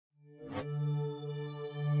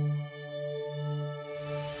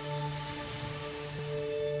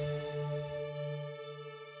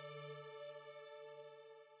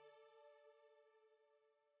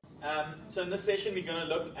So in this session we're going to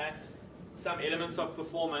look at some elements of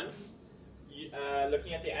performance,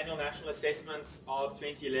 looking at the annual national assessments of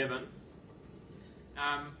 2011.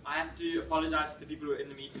 I have to apologize to the people who were in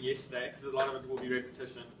the meeting yesterday because a lot of it will be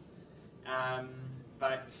repetition.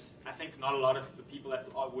 But I think not a lot of the people that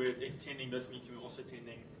were attending this meeting were also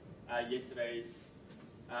attending yesterday's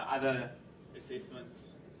other assessment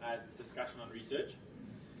discussion on research.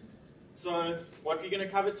 So what we're going to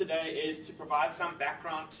cover today is to provide some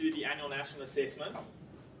background to the annual national assessments.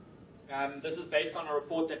 This is based on a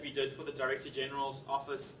report that we did for the Director General's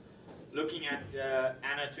office looking at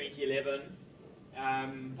ANA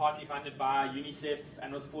 2011, partly funded by UNICEF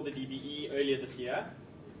and was for the DBE earlier this year.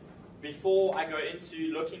 Before I go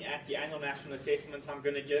into looking at the annual national assessments, I'm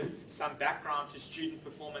going to give some background to student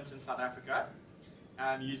performance in South Africa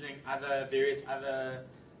using various other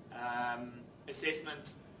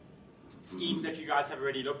assessment schemes that you guys have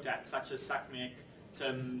already looked at, such as SACMEC,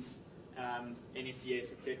 TIMS,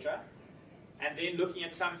 NSCS, etc. And then looking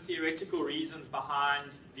at some theoretical reasons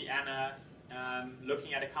behind the ANA,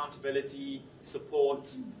 looking at accountability,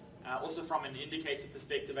 support, also from an indicator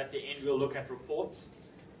perspective. At the end we'll look at reports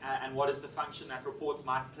and what is the function that reports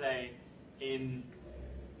might play in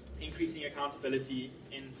increasing accountability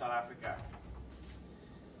in South Africa.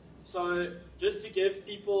 So just to give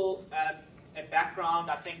people a background,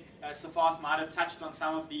 I think Safas might have touched on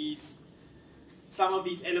some of these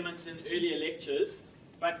elements in earlier lectures,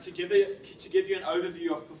 but to give you an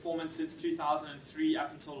overview of performance since 2003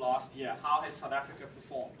 up until last year, how has South Africa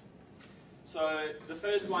performed? So the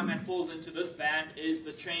first one that falls into this band is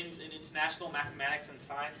the Trends in International Mathematics and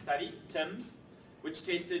Science Study, TIMS, which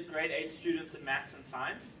tested grade 8 students in maths and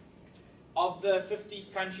science. Of the 50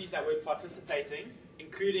 countries that were participating,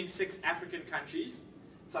 including 6 African countries,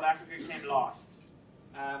 South Africa came last.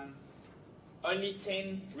 Only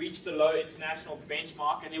 10 reached the low international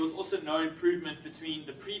benchmark, and there was also no improvement between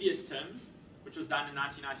the previous TIMS, which was done in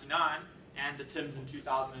 1999, and the TIMS in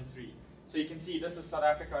 2003. So you can see this is South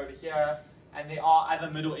Africa over here, and there are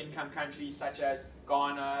other middle income countries such as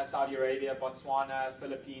Ghana, Saudi Arabia, Botswana,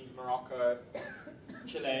 Philippines, Morocco,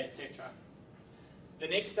 Chile, etc. The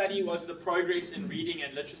next study was the Progress in Reading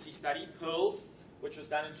and Literacy Study, PEARLS, which was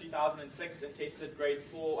done in 2006 and tested grade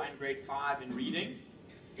 4 and grade 5 in reading.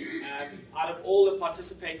 Out of all the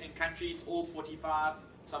participating countries, all 45,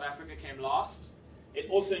 South Africa came last. It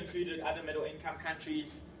also included other middle income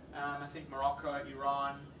countries, I think Morocco,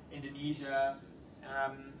 Iran, Indonesia,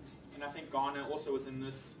 and I think Ghana also was in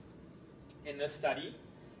this study.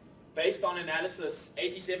 Based on analysis,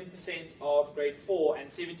 87% of grade 4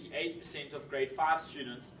 and 78% of grade 5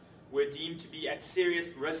 students were deemed to be at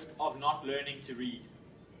serious risk of not learning to read.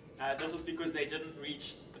 This was because they didn't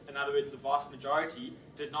reach, in other words, the vast majority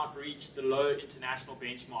did not reach the low international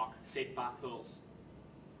benchmark set by PEARLS.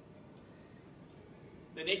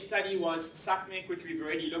 The next study was SACMEC, which we've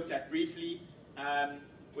already looked at briefly,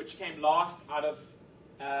 which came last out of,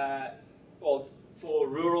 well, for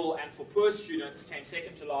rural and for poor students, came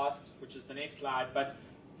second to last, which is the next slide, but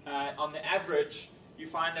on the average, you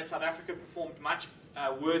find that South Africa performed much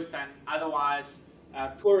worse than otherwise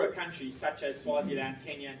poorer countries such as Swaziland,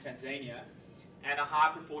 Kenya and Tanzania, and a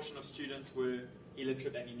high proportion of students were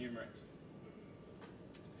illiterate and innumerate.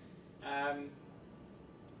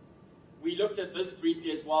 We looked at this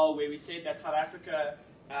briefly as well, where we said that South Africa,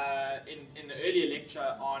 in the earlier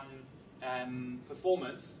lecture on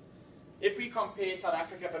performance, if we compare South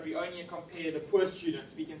Africa but we only compare the poor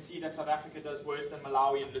students, we can see that South Africa does worse than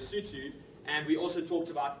Malawi and Lesotho. And we also talked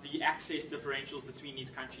about the access differentials between these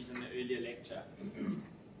countries in the earlier lecture.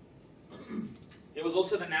 There was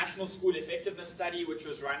also the National School Effectiveness Study, which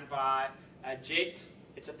was run by JET.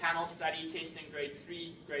 It's a panel study testing grade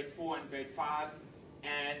 3, grade 4, and grade 5.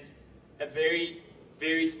 And a very,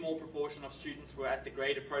 very small proportion of students were at the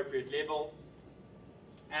grade appropriate level.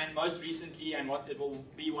 And most recently, and what it will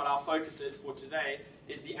be what our focus is for today,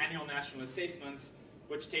 is the annual national assessments,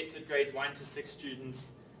 which tested grades 1 to 6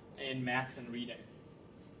 students in maths and reading.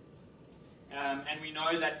 And we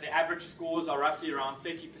know that the average scores are roughly around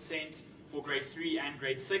 30% for grade 3 and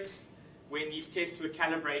grade 6. When these tests were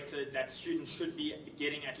calibrated, that students should be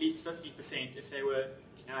getting at least 50% if they were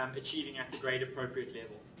achieving at the grade appropriate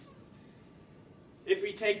level. If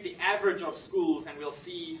we take the average of schools, and we'll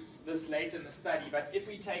see this later in the study, but if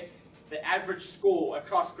we take the average score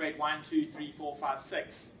across grade 1, 2, 3, 4, 5,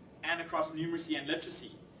 6, and across numeracy and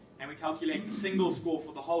literacy, and we calculate the single score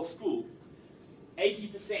for the whole school,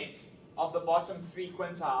 80% of the bottom 3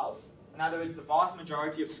 quintiles, in other words, the vast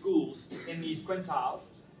majority of schools in these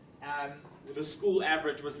quintiles, the school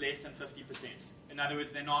average was less than 50%. In other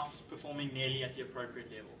words, they're not performing nearly at the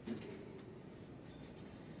appropriate level.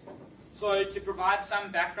 So to provide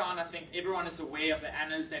some background, I think everyone is aware of the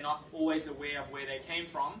ANNAs. They're not always aware of where they came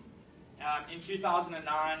from. In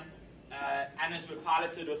 2009, ANNAs were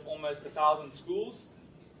piloted with almost 1,000 schools.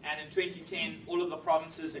 And in 2010, all of the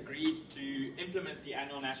provinces agreed to implement the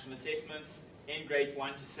annual national assessments in grades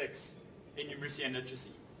 1 to 6 in numeracy and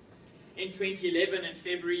literacy. In 2011, in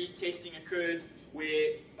February, testing occurred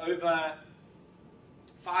where over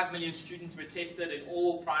 5 million students were tested in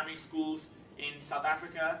all primary schools in South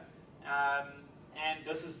Africa. And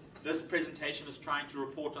this presentation is trying to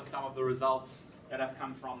report on some of the results that have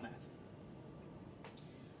come from that.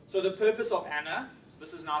 So the purpose of ANNA,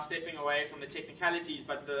 this is now stepping away from the technicalities,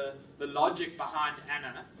 but the logic behind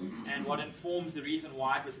ANNA and what informs the reason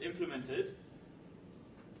why it was implemented.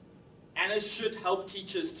 ANNA should help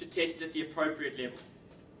teachers to test at the appropriate level.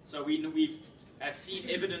 So we've seen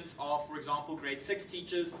evidence of, for example, grade 6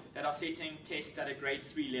 teachers that are setting tests at a grade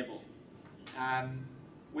 3 level.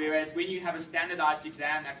 Whereas when you have a standardized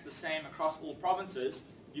exam that's the same across all provinces,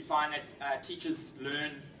 you find that teachers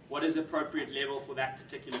learn what is appropriate level for that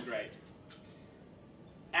particular grade.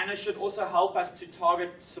 ANNA should also help us to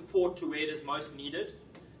target support to where it is most needed.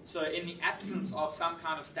 So in the absence of some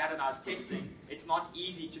kind of standardized testing, it's not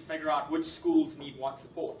easy to figure out which schools need what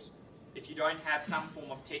support. If you don't have some form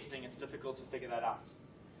of testing, it's difficult to figure that out.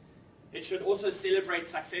 It should also celebrate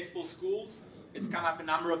successful schools. It's come up a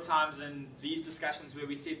number of times in these discussions where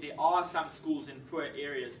we said there are some schools in poor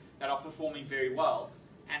areas that are performing very well.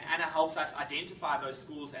 And ANNA helps us identify those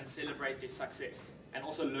schools and celebrate their success and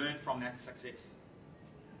also learn from that success.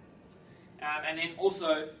 And then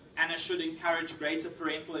also, ANNA should encourage greater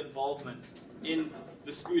parental involvement in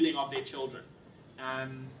the schooling of their children.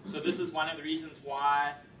 So this is one of the reasons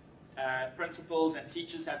why principals and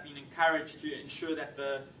teachers have been encouraged to ensure that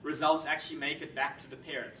the results actually make it back to the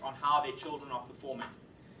parents on how their children are performing.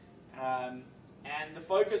 And the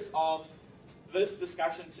focus of this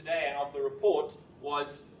discussion today and of the report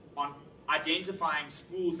was on identifying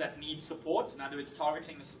schools that need support, in other words,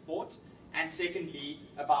 targeting the support, and secondly,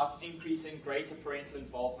 about increasing greater parental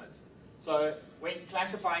involvement. So when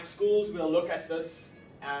classifying schools, we'll look at this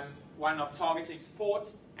one of targeting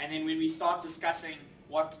support, and then when we start discussing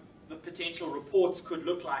what the potential reports could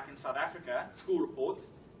look like in South Africa, school reports,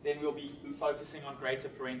 then we'll be focusing on greater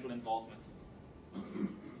parental involvement.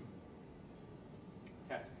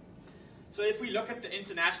 Okay. So if we look at the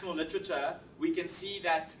international literature, we can see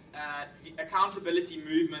that the accountability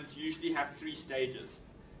movements usually have 3 stages.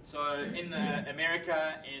 So in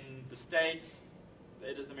America, in the States,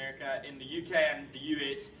 it is America, in the UK and the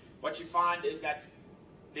US, what you find is that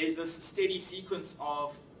there's this steady sequence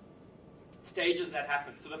of stages that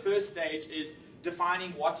happen. So the first stage is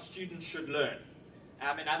defining what students should learn.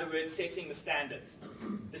 In other words, setting the standards.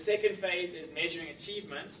 The second phase is measuring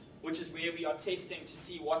achievement, which is where we are testing to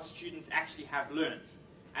see what students actually have learned.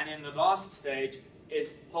 And then the last stage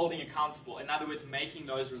is holding accountable. In other words, making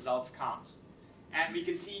those results count. And we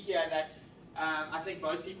can see here that I think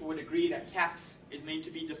most people would agree that CAPS is meant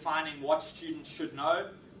to be defining what students should know.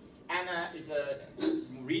 ANNA is a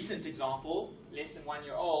recent example, less than 1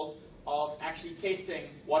 year old, of actually testing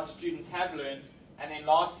what students have learned. And then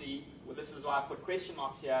lastly, well, this is why I put question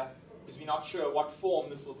marks here, because we're not sure what form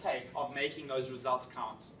this will take of making those results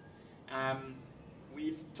count.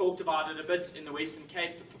 We've talked about it a bit in the Western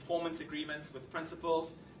Cape, the performance agreements with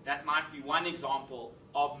principals. That might be one example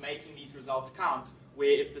of making these results count,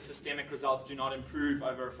 where if the systemic results do not improve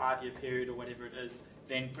over a 5-year period or whatever it is,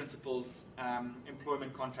 then principals'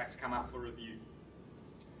 employment contracts come up for review.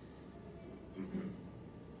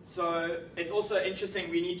 So it's also interesting,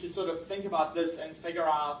 we need to sort of think about this and figure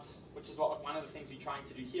out, which is what one of the things we're trying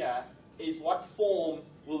to do here, is what form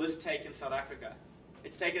will this take in South Africa?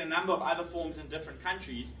 It's taken a number of other forms in different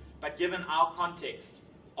countries, but given our context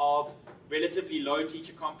of relatively low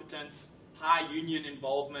teacher competence, high union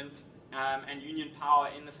involvement, and union power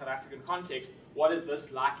in the South African context, what is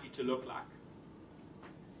this likely to look like?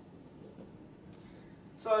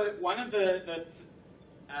 So one of the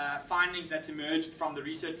findings that's emerged from the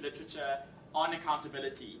research literature on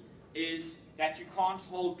accountability is that you can't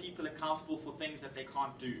hold people accountable for things that they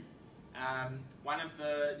can't do. One of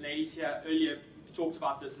the ladies here earlier talked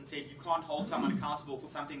about this and said you can't hold someone accountable for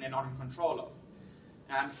something they're not in control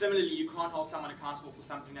of. Similarly, you can't hold someone accountable for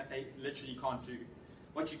something that they literally can't do.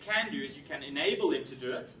 What you can do is you can enable them to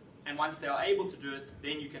do it, and once they are able to do it,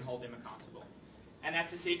 then you can hold them accountable. And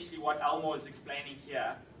that's essentially what Elmore is explaining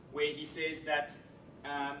here, where he says that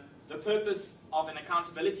the purpose of an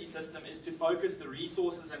accountability system is to focus the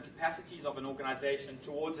resources and capacities of an organization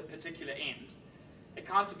towards a particular end.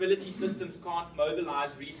 Accountability systems can't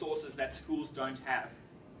mobilize resources that schools don't have.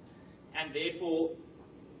 And therefore,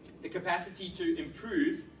 the capacity to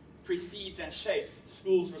improve precedes and shapes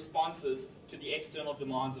schools' responses to the external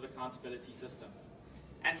demands of accountability systems.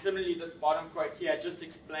 And similarly, this bottom quote here just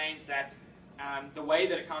explains that the way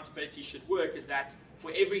that accountability should work is that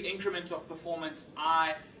for every increment of performance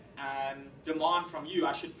I demand from you,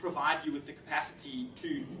 I should provide you with the capacity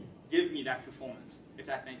to give me that performance, if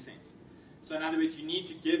that makes sense. So in other words, you need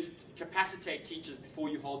to capacitate teachers before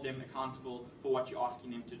you hold them accountable for what you're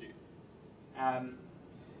asking them to do.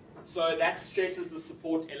 So that stresses the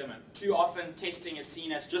support element. Too often testing is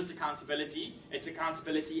seen as just accountability. It's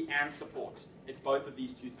accountability and support. It's both of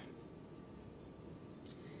these two things.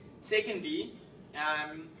 Secondly,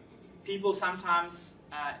 people sometimes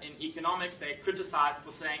in economics, they're criticized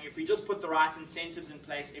for saying if we just put the right incentives in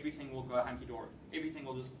place, everything will go hunky-dory. Everything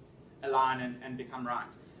will just align and become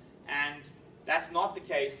right. And that's not the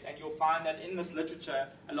case, and you'll find that in this literature,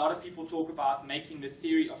 a lot of people talk about making the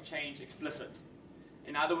theory of change explicit.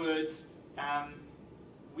 In other words,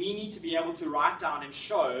 we need to be able to write down and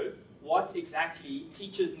show what exactly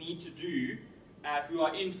teachers need to do who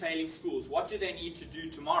are in failing schools. What do they need to do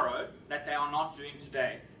tomorrow that they are not doing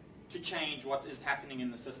today to change what is happening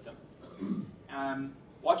in the system?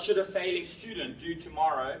 What should a failing student do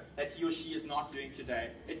tomorrow that he or she is not doing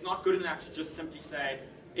today? It's not good enough to just simply say,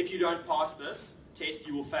 if you don't pass this test,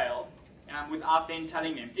 you will fail, without then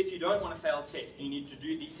telling them, if you don't want to fail a test, you need to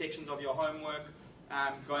do these sections of your homework,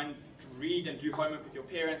 go and read and do homework with your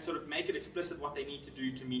parents, sort of make it explicit what they need to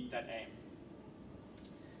do to meet that aim.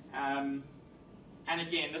 And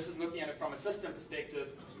again, this is looking at it from a system perspective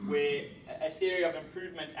where a theory of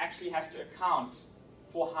improvement actually has to account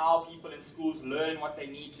for how people in schools learn what they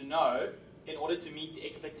need to know in order to meet the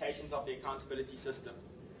expectations of the accountability system.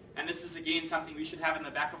 And this is again something we should have in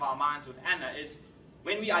the back of our minds with Anna, is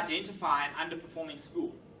when we identify an underperforming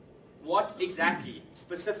school, what exactly,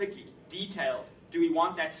 specifically, detailed, do we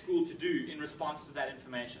want that school to do in response to that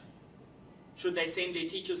information? Should they send their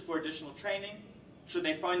teachers for additional training? Should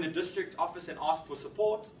they phone the district office and ask for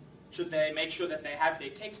support? Should they make sure that they have their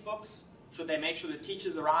textbooks? Should they make sure that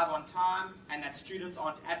teachers arrive on time and that students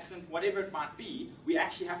aren't absent? Whatever it might be, we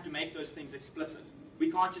actually have to make those things explicit. We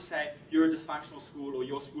can't just say, you're a dysfunctional school or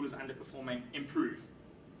your school is underperforming, improve.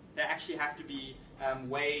 There actually have to be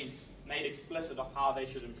ways made explicit of how they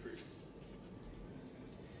should improve.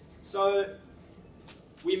 So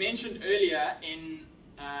we mentioned earlier in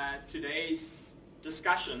today's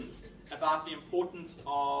discussions about the importance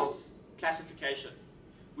of classification.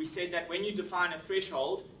 We said that when you define a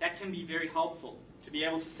threshold, that can be very helpful to be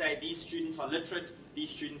able to say these students are literate, these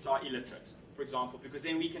students are illiterate, for example, because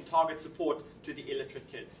then we can target support to the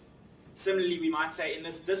illiterate kids. Similarly, we might say in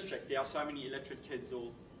this district there are so many illiterate kids,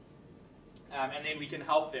 and then we can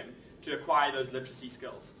help them to acquire those literacy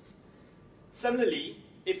skills. Similarly,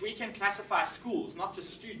 if we can classify schools, not just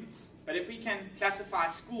students, but if we can classify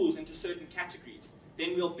schools into certain categories,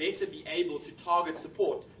 then we'll better be able to target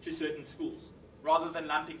support to certain schools, rather than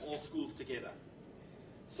lumping all schools together.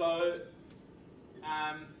 So,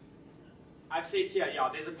 I've said here, yeah,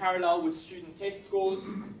 there's a parallel with student test scores,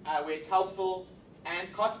 where it's helpful,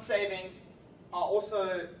 and cost savings are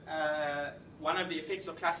also one of the effects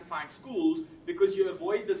of classifying schools, because you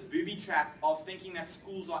avoid this booby trap of thinking that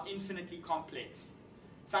schools are infinitely complex.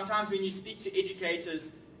 Sometimes when you speak to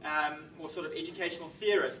educators, or sort of educational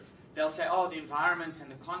theorists, they'll say, oh, the environment and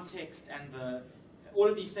the context and all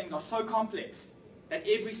of these things are so complex that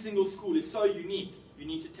every single school is so unique. You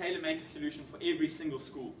need to tailor-make a solution for every single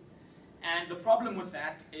school. And the problem with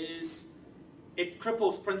that is it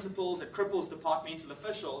cripples principals, it cripples departmental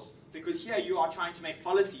officials, because here you are trying to make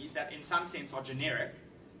policies that in some sense are generic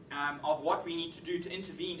of what we need to do to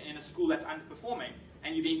intervene in a school that's underperforming,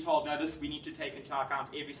 and you're being told, no, we need to take into account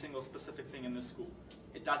every single specific thing in this school.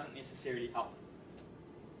 It doesn't necessarily help.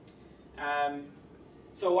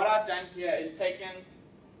 So what I've done here is taken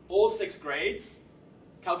all 6 grades,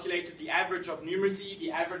 calculated the average of numeracy,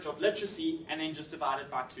 the average of literacy, and then just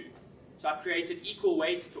divided by 2. So I've created equal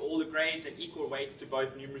weights to all the grades and equal weights to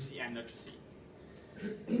both numeracy and literacy.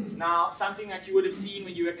 Now, something that you would have seen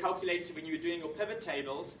when you were calculating, when you were doing your pivot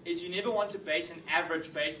tables, is you never want to base an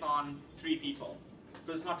average based on 3 people,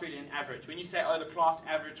 because it's not really an average. When you say, oh, the class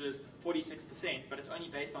average is 46%, but it's only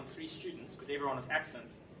based on 3 students because everyone is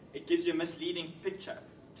absent, it gives you a misleading picture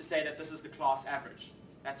to say that this is the class average.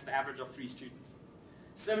 That's the average of 3 students.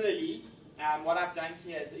 Similarly, what I've done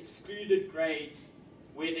here is excluded grades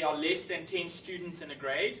where there are less than 10 students in a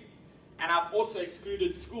grade, and I've also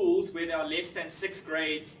excluded schools where there are less than 6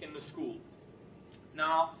 grades in the school.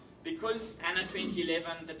 Now, because Anna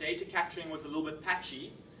 2011, the data capturing was a little bit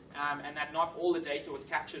patchy, and that not all the data was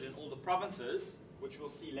captured in all the provinces, which we'll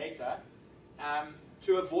see later,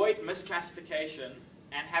 to avoid misclassification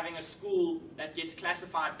and having a school that gets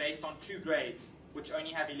classified based on 2 grades, which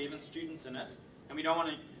only have 11 students in it, and we don't want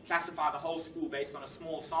to classify the whole school based on a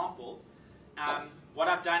small sample, what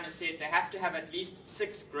I've done is said they have to have at least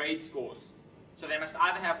 6 grade scores. So they must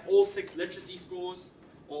either have all 6 literacy scores,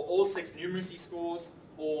 or all 6 numeracy scores,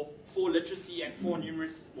 or 4 literacy and 4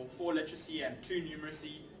 numeracy, or 4 literacy and 2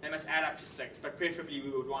 numeracy. They must add up to 6, but preferably we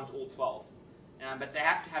would want all 12. But they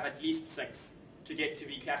have to have at least 6 to get to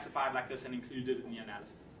be classified like this and included in the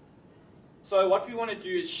analysis. So what we want to do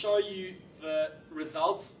is show you the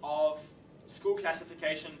results of school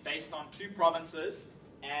classification based on 2 provinces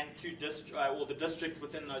and or the districts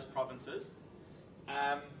within those provinces.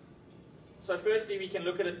 So firstly, we can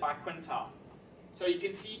look at it by quintile. So you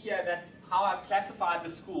can see here that how I've classified the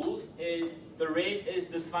schools is the red is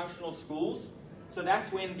dysfunctional schools. So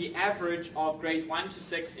that's when the average of grades 1 to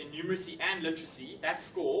 6 in numeracy and literacy, that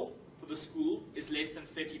score for the school is less than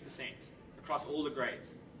 30% across all the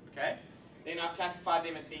grades. Okay? Then I've classified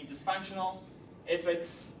them as being dysfunctional. If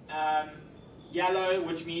it's yellow,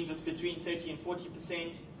 which means it's between 30 and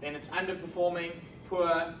 40%, then it's underperforming,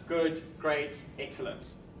 poor, good, great,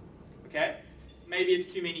 excellent. Okay? Maybe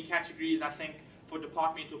it's too many categories. I think for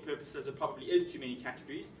departmental purposes it probably is too many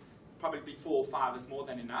categories. Probably 4 or 5 is more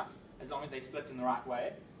than enough, as long as they split in the right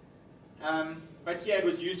way. But here it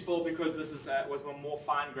was useful because this was a more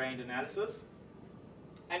fine-grained analysis.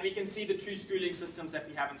 And we can see the 2 schooling systems that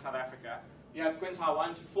we have in South Africa. You have quintile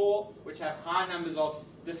 1 to 4, which have high numbers of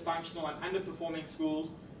dysfunctional and underperforming schools,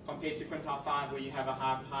 compared to quintile 5, where you have a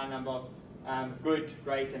high number of good,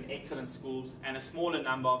 great, and excellent schools, and a smaller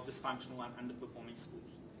number of dysfunctional and underperforming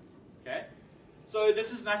schools. Okay? So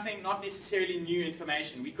this is not necessarily new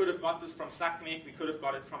information. We could have got this from SACMEC, we could have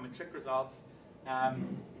got it from matric results,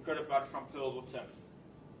 we could have got it from Pearls or TIMS.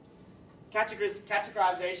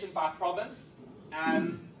 Categorization by province,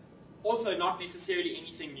 also not necessarily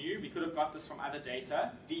anything new. We could have got this from other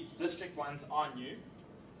data. These district ones are new.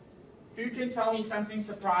 Who can tell me something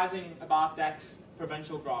surprising about that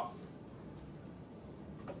provincial graph?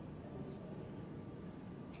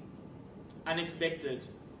 Unexpected.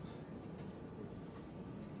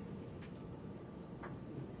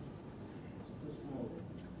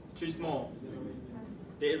 It's too small.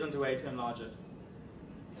 There isn't a way to enlarge it,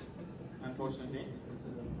 unfortunately.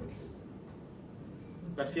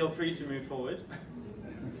 But feel free to move forward.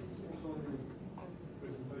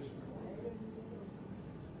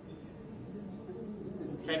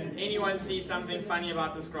 Can anyone see something funny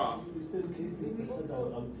about this graph?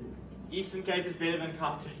 Eastern Cape is better than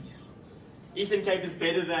Gauteng. Eastern Cape is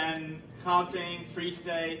better than Gauteng, Free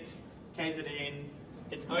State, KZN.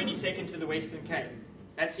 It's only second to the Western Cape.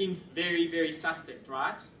 That seems very, very suspect,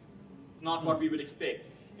 right? Not what we would expect.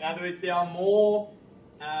 In other words, there are more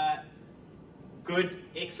good,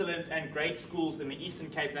 excellent, and great schools in the Eastern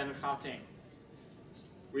Cape than in Gauteng.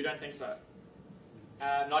 We don't think so.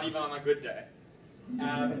 Not even on a good day.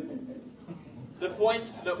 The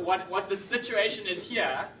point, that what the situation is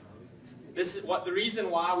here, this is what the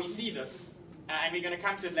reason why we see this, and we're going to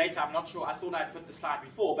come to it later. I'm not sure, I thought I'd put the slide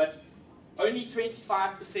before, but only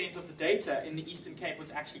 25% of the data in the Eastern Cape was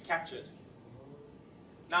actually captured.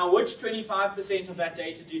 Now, which 25% of that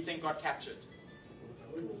data do you think got captured?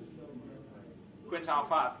 Quintile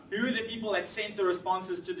 5. Who are the people that sent the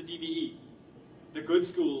responses to the DBE? The good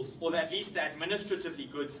schools, or at least the administratively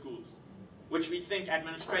good schools, which we think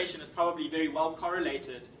administration is probably very well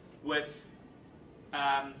correlated with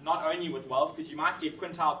not only with wealth, because you might get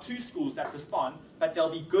quintile 2 schools that respond, but they'll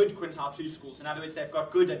be good quintile 2 schools. In other words, they've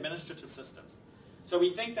got good administrative systems. So we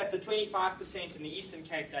think that the 25% in the Eastern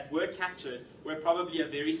Cape that were captured were probably a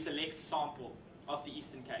very select sample of the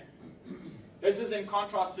Eastern Cape. This is in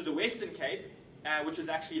contrast to the Western Cape, which is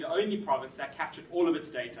actually the only province that captured all of its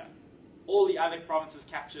data. All the other provinces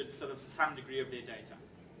captured sort of some degree of their data.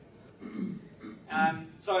 And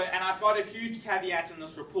I've got a huge caveat in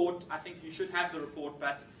this report. I think you should have the report,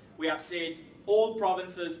 but we have said all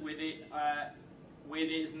provinces where there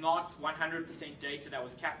is not 100% data that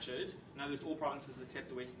was captured, in other words, all provinces except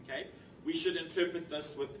the Western Cape, we should interpret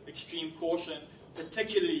this with extreme caution,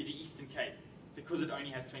 particularly the Eastern Cape, because it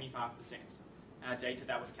only has 25% data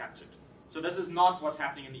that was captured. So this is not what's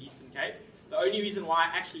happening in the Eastern Cape. The only reason why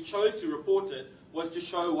I actually chose to report it was to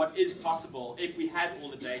show what is possible if we had all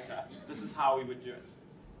the data. This is how we would do it.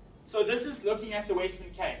 So this is looking at the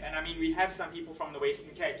Western Cape, and I mean we have some people from the Western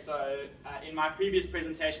Cape, so in my previous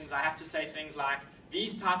presentations I have to say things like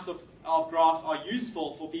these types of graphs are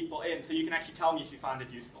useful for people in, so you can actually tell me if you find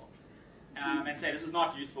it useful. And say this is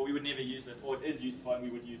not useful, we would never use it, or it is useful and we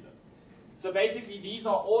would use it. So basically these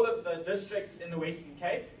are all of the districts in the Western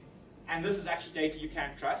Cape, And this is actually data you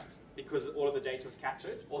can trust because all of the data was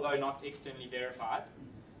captured, although not externally verified.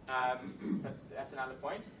 But that's another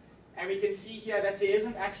point. And we can see here that there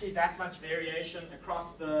isn't actually that much variation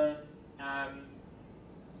across the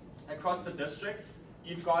districts.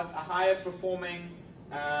 You've got a higher performing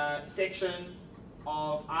section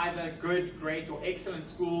of either good, great, or excellent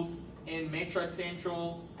schools in Metro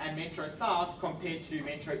Central and Metro South compared to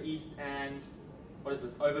Metro East and, what is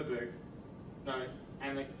this, Overberg? No,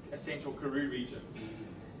 and the Central Karoo region.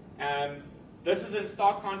 This is in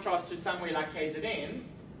stark contrast to somewhere like KZN,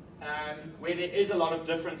 where there is a lot of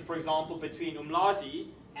difference, for example, between Umlazi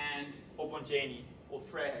and Obonjeni, or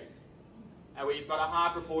Vryheid, where you've got a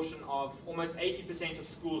high proportion of almost 80% of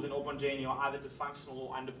schools in Obonjeni are either dysfunctional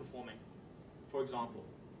or underperforming, for example.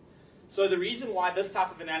 So the reason why this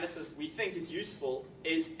type of analysis we think is useful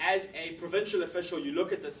is, as a provincial official, you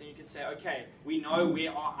look at this and you can say, okay, we know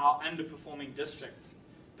where are our underperforming districts.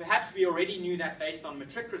 Perhaps we already knew that based on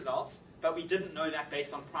matric results, but we didn't know that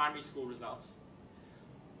based on primary school results.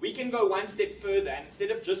 We can go one step further, and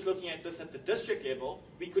instead of just looking at this at the district level,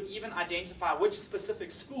 we could even identify which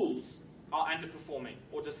specific schools are underperforming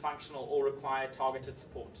or dysfunctional or require targeted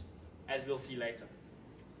support, as we'll see later.